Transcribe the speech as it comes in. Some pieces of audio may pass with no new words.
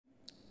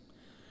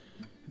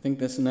I think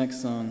this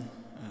next song,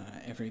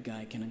 every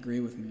guy can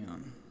agree with me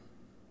on.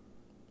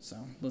 So,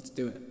 let's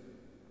do it.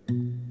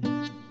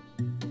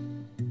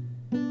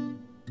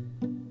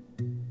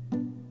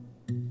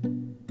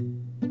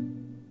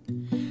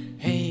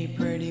 Hey,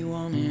 pretty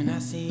woman, I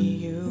see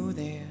you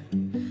there,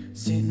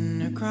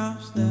 sitting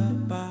across the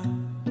bar,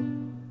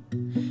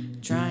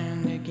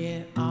 trying to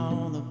get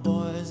all the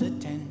boys'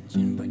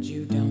 attention, but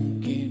you don't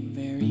get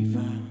very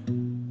far.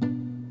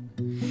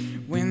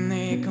 When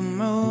they come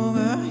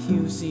over,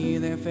 you see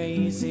their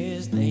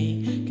faces,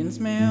 they can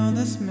smell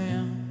the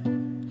smell,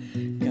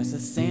 'cause the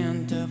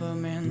scent of a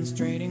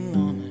menstruating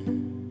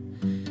woman,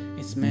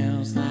 it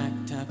smells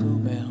like Taco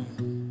Bell.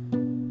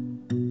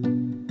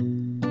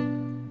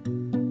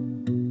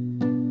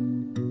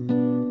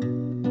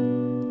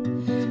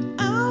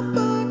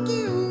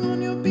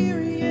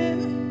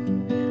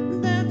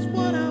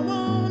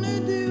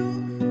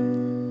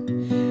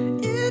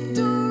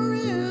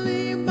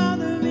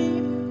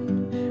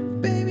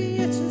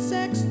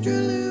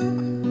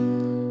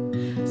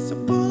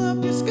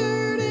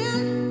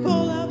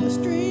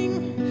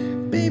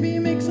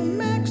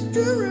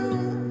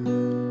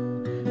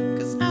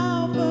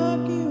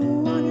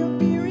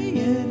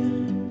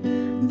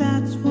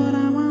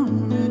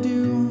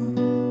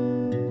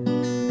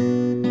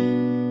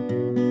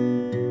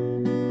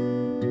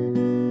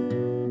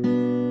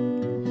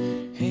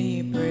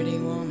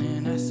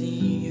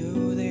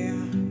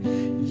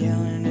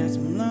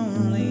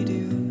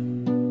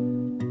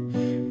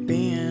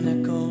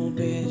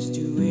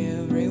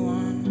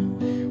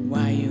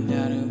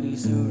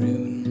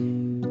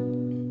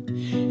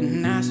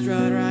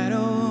 Strut right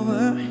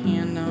over,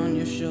 hand on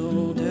your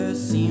shoulder,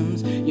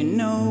 seems you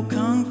know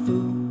kung fu.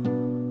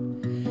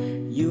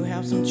 You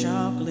have some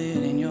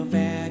chocolate and your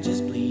vag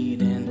is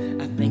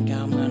bleeding. I think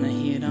I'm gonna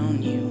hit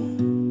on you.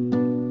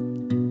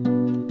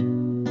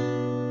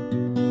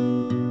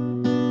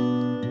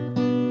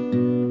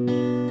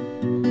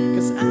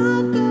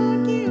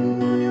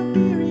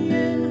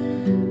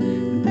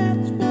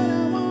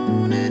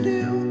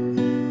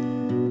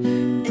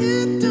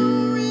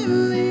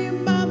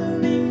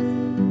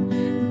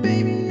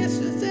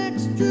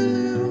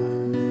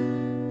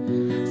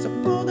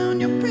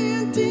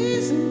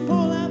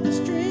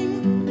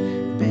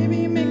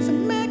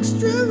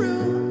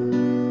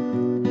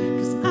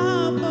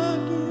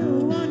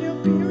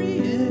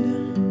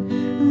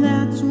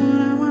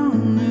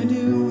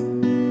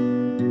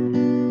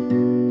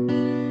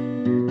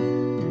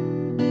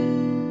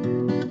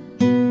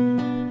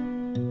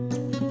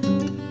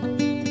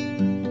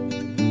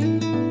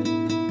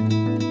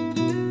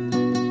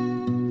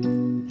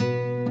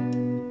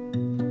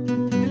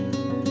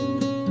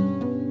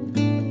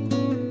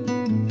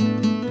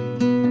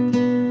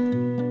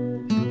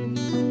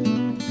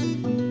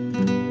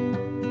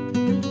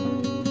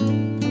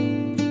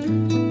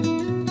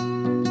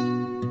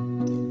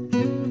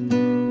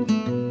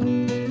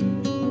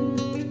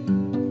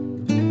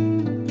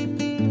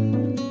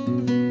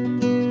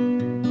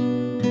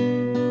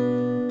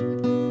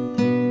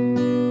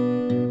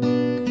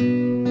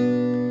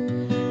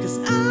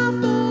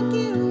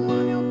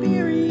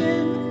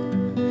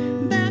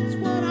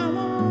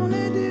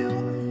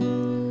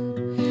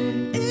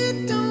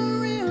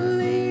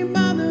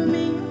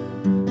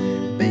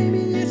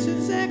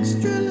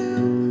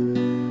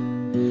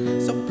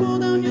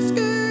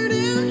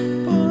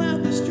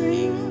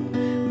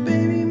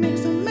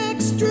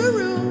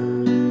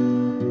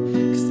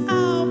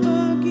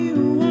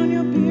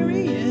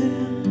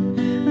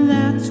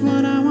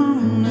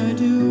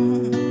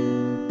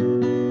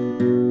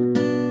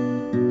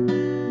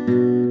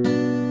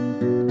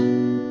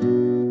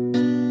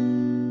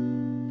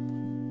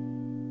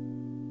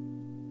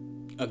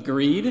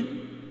 Agreed?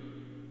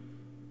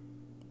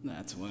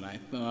 That's what I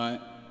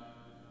thought.